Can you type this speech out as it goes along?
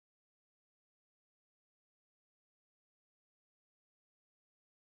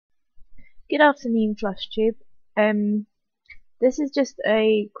Good afternoon, FlushTube. This is just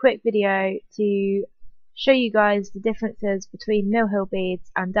a quick video to show you guys the differences between Mill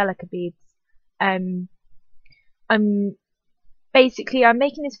beads and Delica beads. I'm making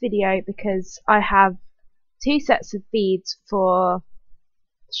this video because I have two sets of beads for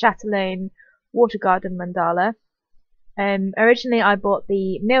Chatelaine Water Garden Mandala. Originally I bought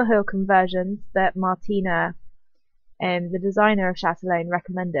the Mill conversions that Martina, the designer of Chatelaine,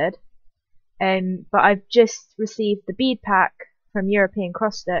 recommended. But I've just received the bead pack from European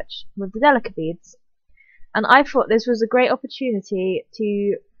Cross Stitch with the Delica beads, and I thought this was a great opportunity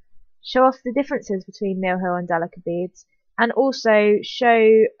to show off the differences between Mill and Delica beads, and also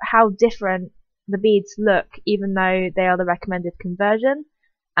show how different the beads look even though they are the recommended conversion,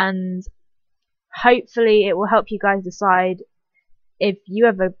 and hopefully it will help you guys decide if you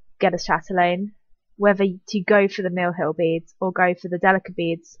ever get a Chatelaine whether to go for the Mill beads or go for the Delica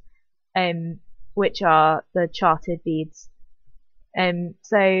beads, which are the charted beads.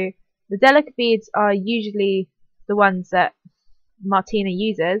 So the Delica beads are usually the ones that Martina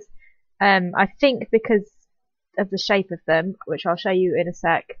uses, I think because of the shape of them, which I'll show you in a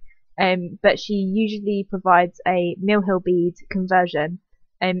sec, but she usually provides a Mill bead conversion.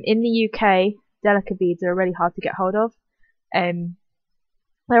 In the UK, Delica beads are really hard to get hold of.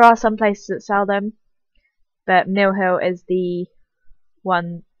 There are some places that sell them, but Mill is the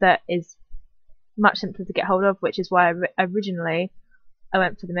one that is much simpler to get hold of, which is why originally I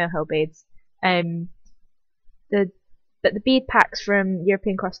went for the Mill beads. But the bead packs from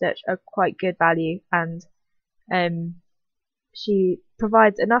European Cross Stitch are quite good value, and she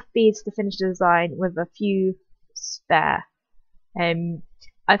provides enough beads to finish the design with a few spare.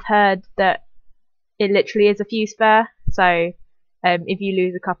 I've heard that it literally is a few spare, so if you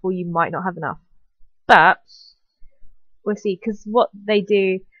lose a couple you might not have enough, but we'll see, because what they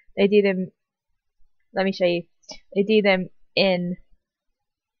do them, let me show you, they do them in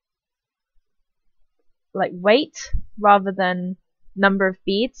like weight rather than number of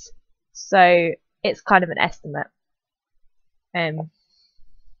beads, so it's kind of an estimate. I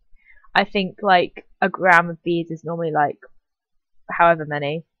think like a gram of beads is normally like however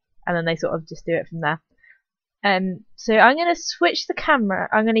many, and then they sort of just do it from there. So I'm going to switch the camera.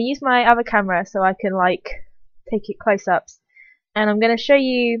 I'm going to use my other camera so I can like take it close-ups, and I'm going to show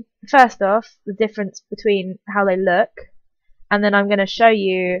you first off the difference between how they look, and then I'm going to show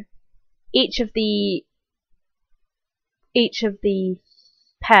you each of the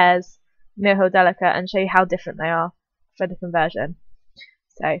pairs, Mill Delica, and show you how different they are for the conversion.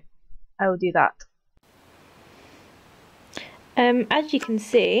 So I will do that. As you can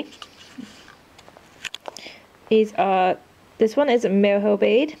see, this one is a Mill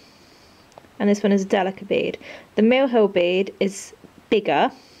bead and this one is a Delica bead. The Mill bead is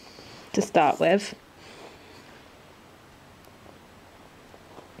bigger to start with,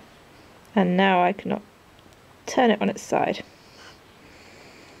 and now I cannot turn it on its side.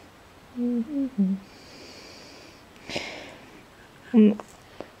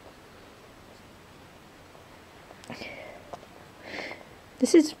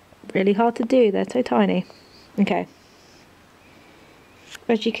 This is really hard to do, they're so tiny. Okay.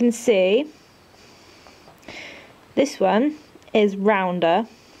 As you can see, this one is rounder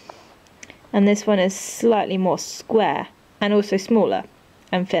and this one is slightly more square and also smaller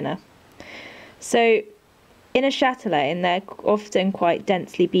and thinner. So in a Chatelaine they're often quite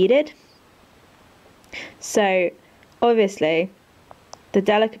densely beaded, so obviously the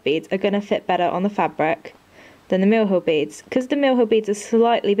Delica beads are going to fit better on the fabric than the Mill beads. Because the Mill beads are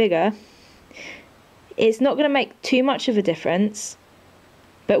slightly bigger, it's not going to make too much of a difference,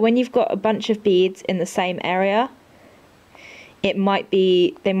 but when you've got a bunch of beads in the same area, they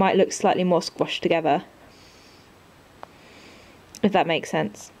might look slightly more squashed together, if that makes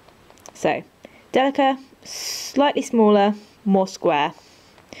sense. So Delica, slightly smaller, more square.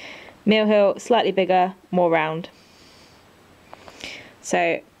 Mill slightly bigger, more round.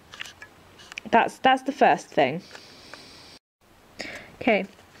 So that's the first thing. Okay,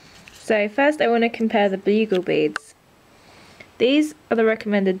 so first I want to compare the bugle beads. These are the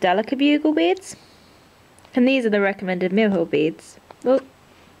recommended Delica bugle beads, and these are the recommended Mill beads. Well,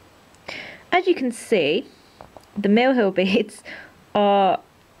 as you can see, the Mill beads are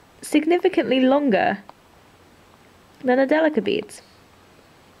significantly longer than the Delica beads.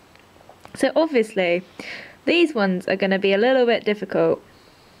 So obviously these ones are going to be a little bit difficult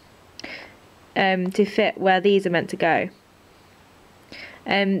to fit where these are meant to go.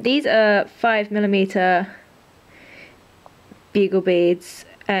 These are 5mm bugle beads,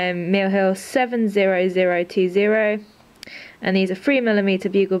 Mill 70020, and these are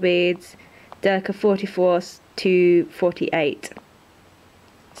 3mm bugle beads, Delica 44 to 48.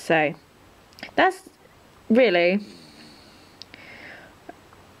 So that's really,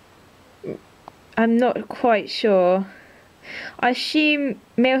 I'm not quite sure. I assume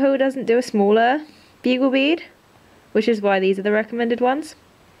Mill Hill doesn't do a smaller bugle bead, which is why these are the recommended ones.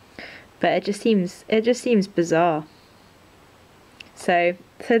 But it just seems bizarre. So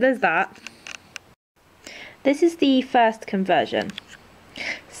there's that. This is the first conversion.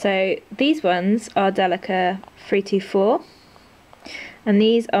 So these ones are Delica 324, and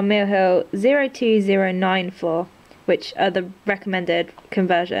these are Mill Hill 02094, which are the recommended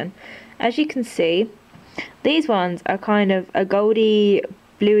conversion. As you can see, these ones are kind of a goldy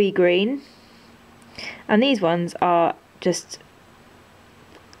bluey green, and these ones are just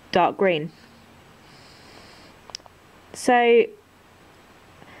dark green. So I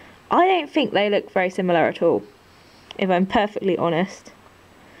don't think they look very similar at all, if I'm perfectly honest.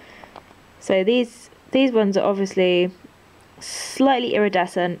 So these ones are obviously slightly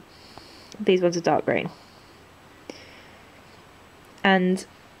iridescent, these ones are dark green. And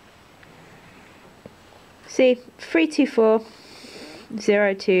see, 324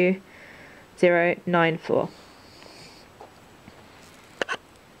 02094.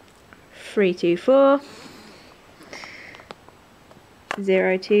 324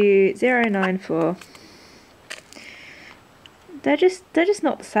 02094. They're just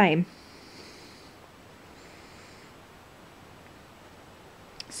not the same.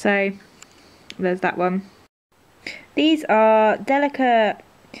 So there's that one. These are Delica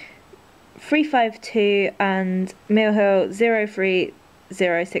 352 and Mill Hill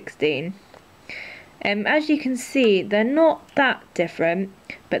 03016. As you can see, they're not that different,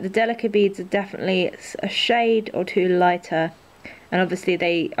 but the Delica beads are definitely a shade or two lighter, and obviously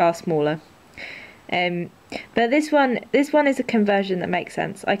they are smaller. But this one is a conversion that makes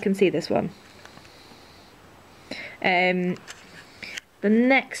sense. I can see this one. The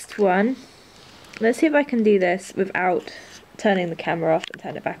next one, let's see if I can do this without turning the camera off and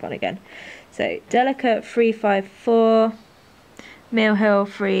turn it back on again. So Delica 354, Mill Hill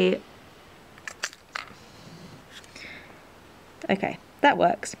 3. Okay, that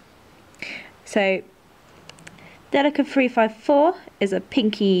works. So Delica 354 is a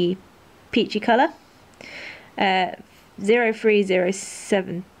pinky peachy colour.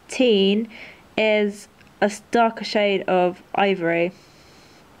 03017 is a darker shade of ivory.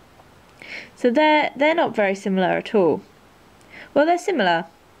 So they're not very similar at all. Well, they're similar,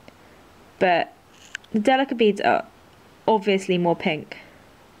 but the Delica beads are obviously more pink.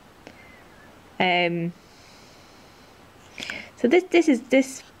 So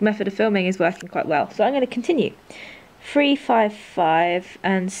this method of filming is working quite well. So I'm going to continue. 355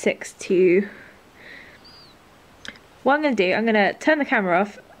 and 62. What I'm going to do, I'm going to turn the camera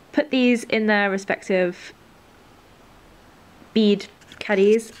off, put these in their respective bead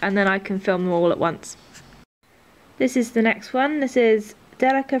caddies, and then I can film them all at once. This is the next one. This is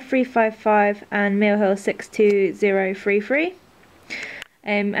Delica 355 and Mill Hill 62033.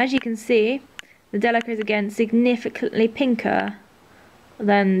 As you can see, the Delica is again significantly pinker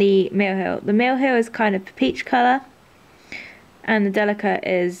than the Mill Hill. The Mill Hill is kind of peach colour, and the Delica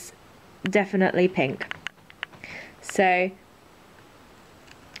is definitely pink. So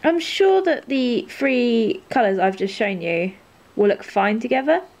I'm sure that the three colours I've just shown you will look fine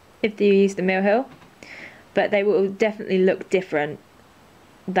together if you use the Mill Hill, but they will definitely look different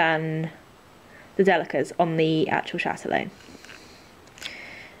than the Delicas on the actual chatelaine.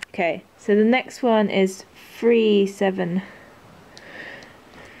 Okay, so the next one is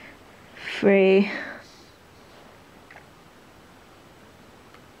 373,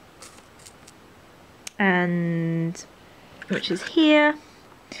 and which is here.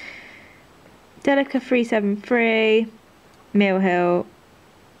 Delica 373, Mill Hill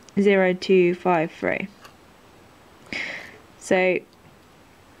 0253. So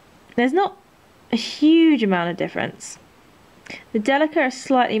there's not a huge amount of difference. The Delica are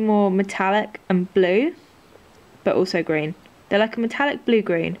slightly more metallic and blue, but also green. They're like a metallic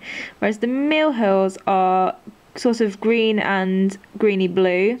blue-green, whereas the Mill Hills are sort of green and greeny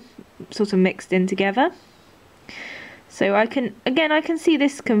blue, sort of mixed in together. So I can see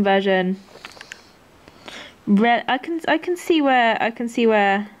this conversion. I can see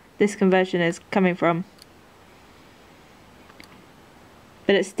where this conversion is coming from,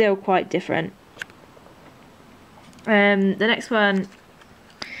 but it's still quite different. The next one,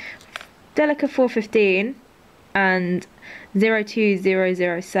 Delica 415 and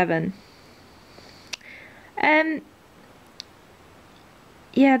 02007.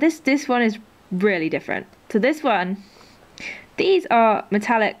 Yeah, this one is really different. So this one, these are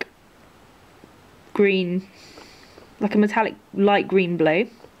metallic green, like a metallic light green blue.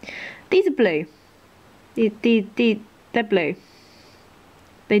 These are blue. They're blue.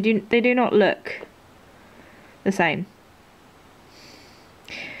 They do not look the same.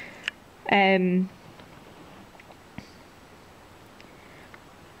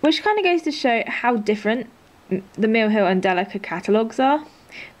 Which kind of goes to show how different the Mill Hill and Delica catalogues are,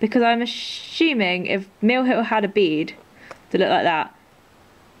 because I'm assuming if Mill Hill had a bead that looked like that,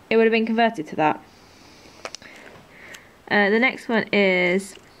 it would have been converted to that. The next one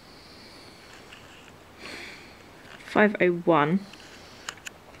is 501.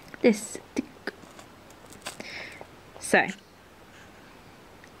 So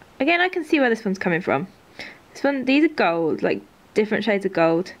again, I can see where this one's coming from. This one, these are gold, like different shades of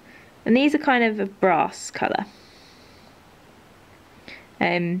gold, and these are kind of a brass colour.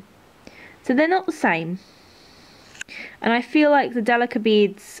 So they're not the same, and I feel like the Delica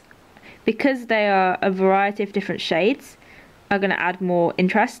beads, because they are a variety of different shades, are going to add more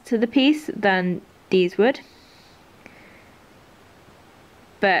interest to the piece than these would.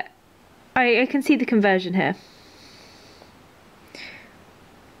 But I can see the conversion here.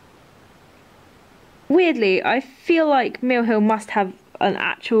 Weirdly, I feel like Mill Hill must have an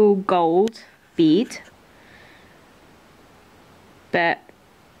actual gold bead, but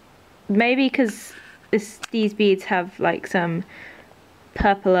maybe because these beads have like some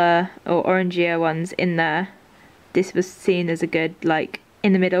purpler or orangier ones in there, this was seen as a good, like,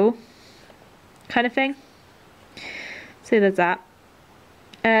 in the middle kind of thing. So there's that.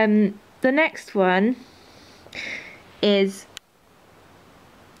 The next one is,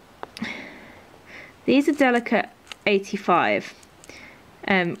 these are Delica 85,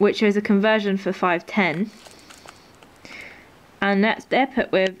 which is a conversion for 510, and they're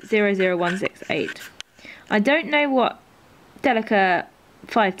put with 00168. I don't know what Delica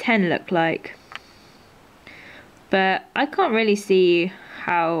 510 looked like, but I can't really see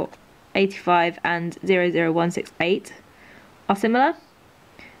how 85 and 00168 are similar.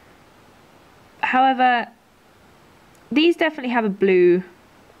 However, these definitely have a blue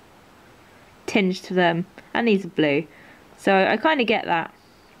tinge to them, and these are blue, so I kind of get that.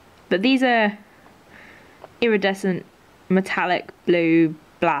 But these are iridescent metallic blue,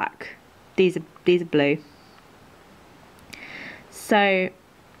 black. These are blue. So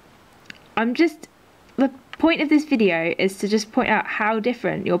the point of this video is to just point out how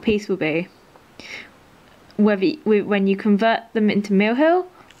different your piece will be when you convert them into Mill Hill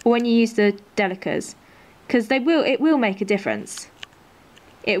or when you use the Delicas, because it will make a difference.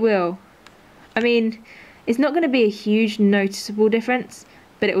 It will. I mean, it's not going to be a huge noticeable difference,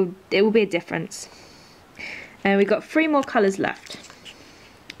 but it will be a difference. And we've got 3 more colours left.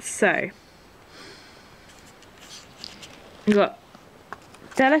 So we've got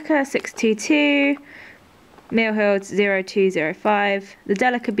Delica 622, Mill Hill 0205. The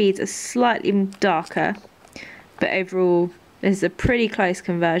Delica beads are slightly darker, but overall this is a pretty close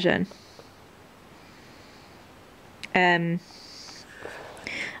conversion. And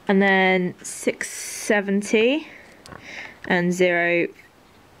then 670 and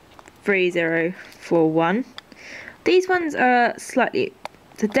 03041. These ones are slightly,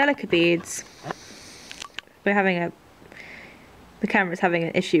 the Delica beads, the camera's having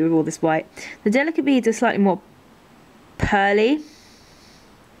an issue with all this white. The Delica beads are slightly more pearly,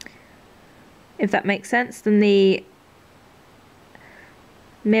 if that makes sense, than the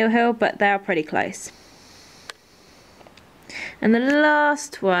Mill Hill, but they are pretty close. And the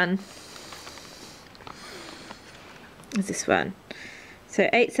last one is this one. So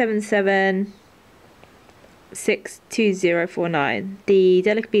 877 62049. The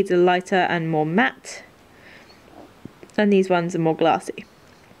Delica beads are lighter and more matte, and these ones are more glassy.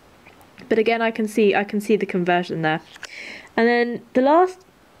 But again, I can see the conversion there. And then the last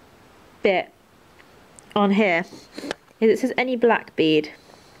bit on here is it says any black bead.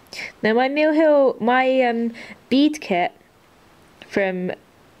 Now my Mill Hill, my bead kit from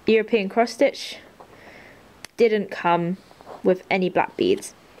European Cross Stitch didn't come with any black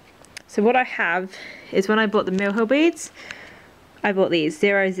beads. So what I have is, when I bought the Mill Hill beads, I bought these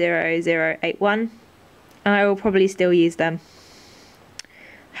 00081, and I will probably still use them.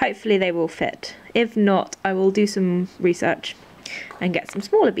 Hopefully they will fit. If not, I will do some research and get some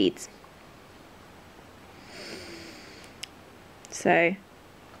smaller beads. So,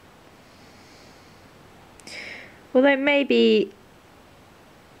 although maybe,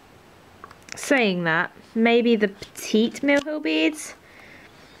 saying that, maybe the petite Mill Hill beads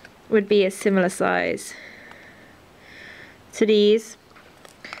would be a similar size to these,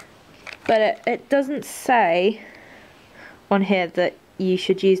 but it doesn't say on here that you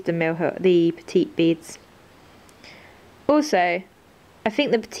should use the petite beads. Also, I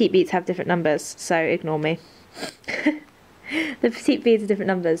think the petite beads have different numbers, so ignore me. The petite beads are different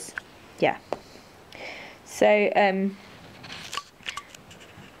numbers. Yeah. So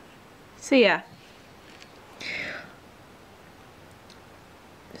yeah.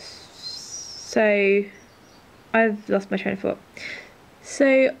 So I've lost my train of thought.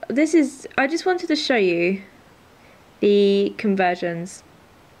 So I just wanted to show you the conversions,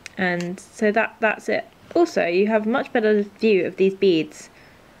 and so that's it. Also, you have a much better view of these beads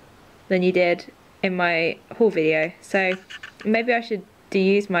than you did in my haul video, so maybe I should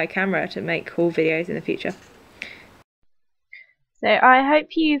use my camera to make haul videos in the future. So I hope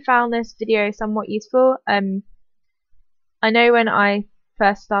you found this video somewhat useful. I know when I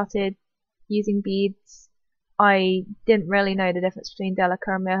first started using beads, I didn't really know the difference between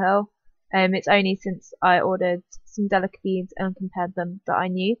Delica and Mill Hill. It's only since I ordered some Delica beads and compared them that I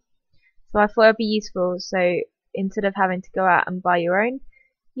knew. So I thought it'd be useful, so instead of having to go out and buy your own,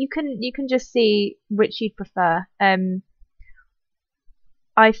 you can just see which you'd prefer.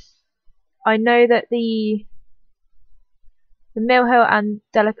 I know that the Mill Hill and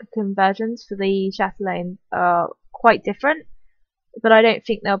Delica conversions for the chatelaine are quite different, but I don't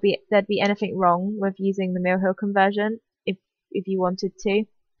think there'd be anything wrong with using the Mill Hill conversion if you wanted to.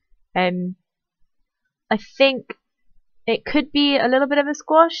 I think it could be a little bit of a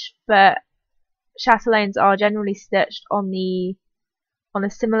squash, but chatelaines are generally stitched on a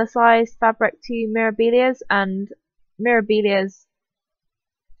similar size fabric to mirabilias, and mirabilias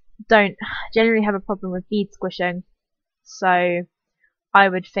don't generally have a problem with bead squishing, so I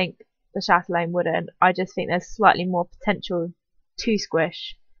would think the chatelaine wouldn't. I just think there's slightly more potential to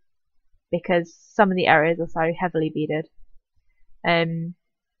squish because some of the areas are so heavily beaded.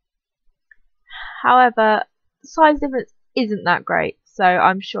 However, the size difference isn't that great, so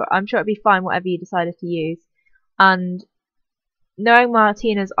I'm sure it'd be fine whatever you decided to use. And knowing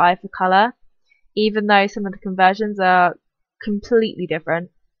Martina's eye for colour, even though some of the conversions are completely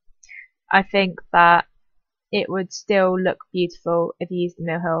different, I think that it would still look beautiful if you used the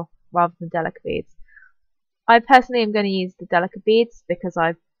Mill Hill rather than Delica beads. I personally am going to use the Delica beads because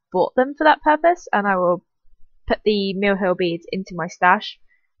I've bought them for that purpose, and I will put the Mill Hill beads into my stash.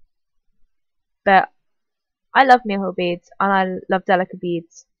 But I love Mill Hill beads and I love Delica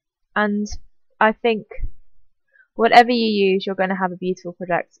beads, and I think whatever you use, you're going to have a beautiful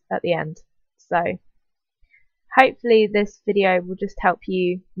project at the end. So hopefully this video will just help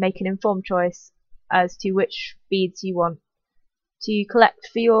you make an informed choice as to which beads you want to collect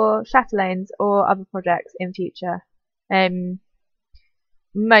for your chatelaines or other projects in future.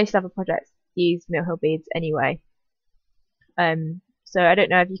 Most other projects use Mill Hill beads anyway. So I don't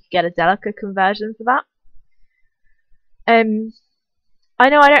know if you could get a Delica conversion for that. I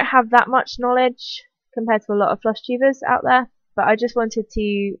know I don't have that much knowledge compared to a lot of flush tubers out there, but I just wanted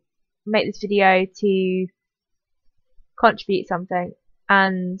to make this video to contribute something,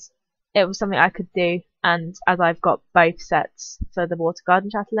 and it was something I could do, and as I've got both sets for the Water Garden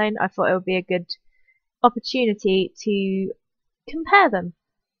chatelaine, I thought it would be a good opportunity to compare them.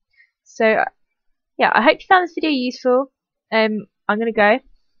 So yeah, I hope you found this video useful. I'm going to go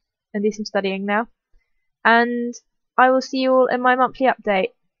and do some studying now, and I will see you all in my monthly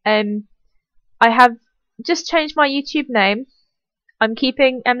update. I have just changed my YouTube name. I'm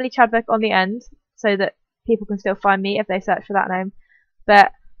keeping Emily Chadwick on the end so that people can still find me if they search for that name,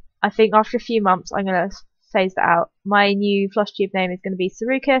 but I think after a few months I'm going to phase that out. My new flush tube name is going to be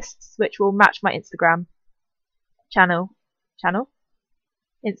Sarukists, which will match my Instagram Instagram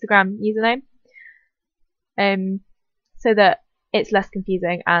username, so that it's less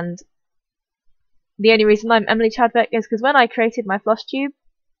confusing. And the only reason I'm Emily Chadwick is because when I created my floss tube,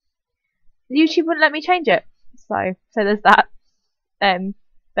 YouTube wouldn't let me change it, so there's that.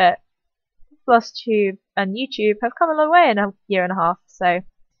 But floss tube and YouTube have come a long way in a year and a half, so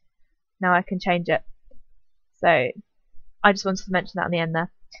now I can change it. So I just wanted to mention that on the end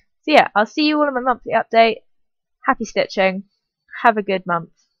there. So yeah, I'll see you all in my monthly update. Happy stitching. Have a good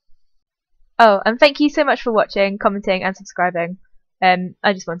month. Oh, and thank you so much for watching, commenting and subscribing.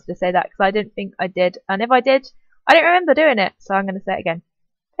 I just wanted to say that because I didn't think I did, and if I did, I don't remember doing it, so I'm going to say it again.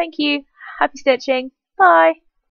 Thank you. Happy stitching. Bye.